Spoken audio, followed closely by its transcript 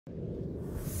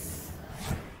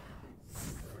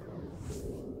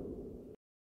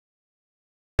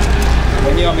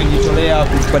wenyewe wamejitolea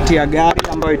kutupatia gari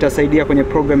ambayo itasaidia kwenye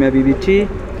program ya BBT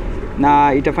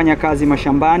na itafanya kazi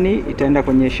mashambani, itaenda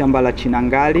kwenye shamba la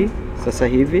Chinangali sasa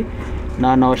hivi,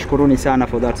 na nawashukuruni sana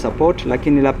for that support.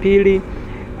 Lakini la pili,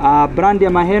 brand ya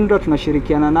Mahindra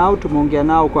tunashirikiana nao, tumeongea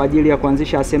nao kwa ajili ya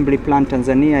kuanzisha assembly plant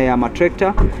Tanzania ya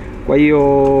matrekta. Kwa hiyo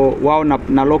wao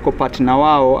na local partner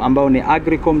wao ambao ni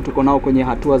Agricom tuko nao kwenye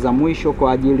hatua za mwisho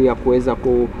kwa ajili ya kuweza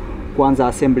kuanza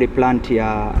assembly plant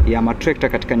ya matrekta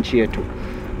katika nchi yetu.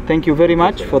 Thank you very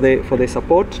much for the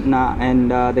support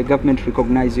and the government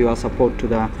recognize your support to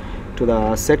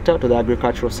the sector, to the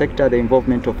agricultural sector. The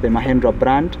involvement of the Mahindra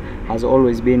brand has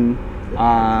always been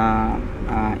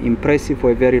impressive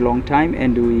for a very long time,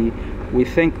 and we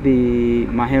thank the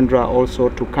Mahindra also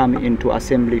to come into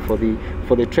assembly for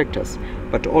the tractors.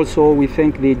 But also we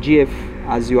thank the GF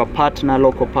as your partner,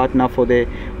 local partner, for the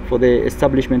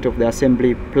establishment of the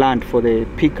assembly plant for the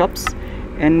pickups.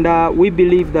 And we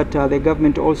believe that the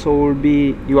government also will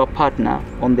be your partner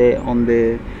on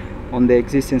the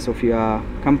existence of your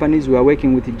companies. We are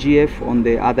working with the GF on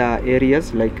the other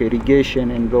areas like irrigation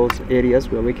and those areas.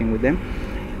 We are working with them.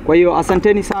 Kwa hiyo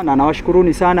asanteni sana na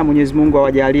washukuruni sana. Mwenyezi Mungu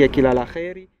awajalie kila la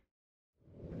kheri.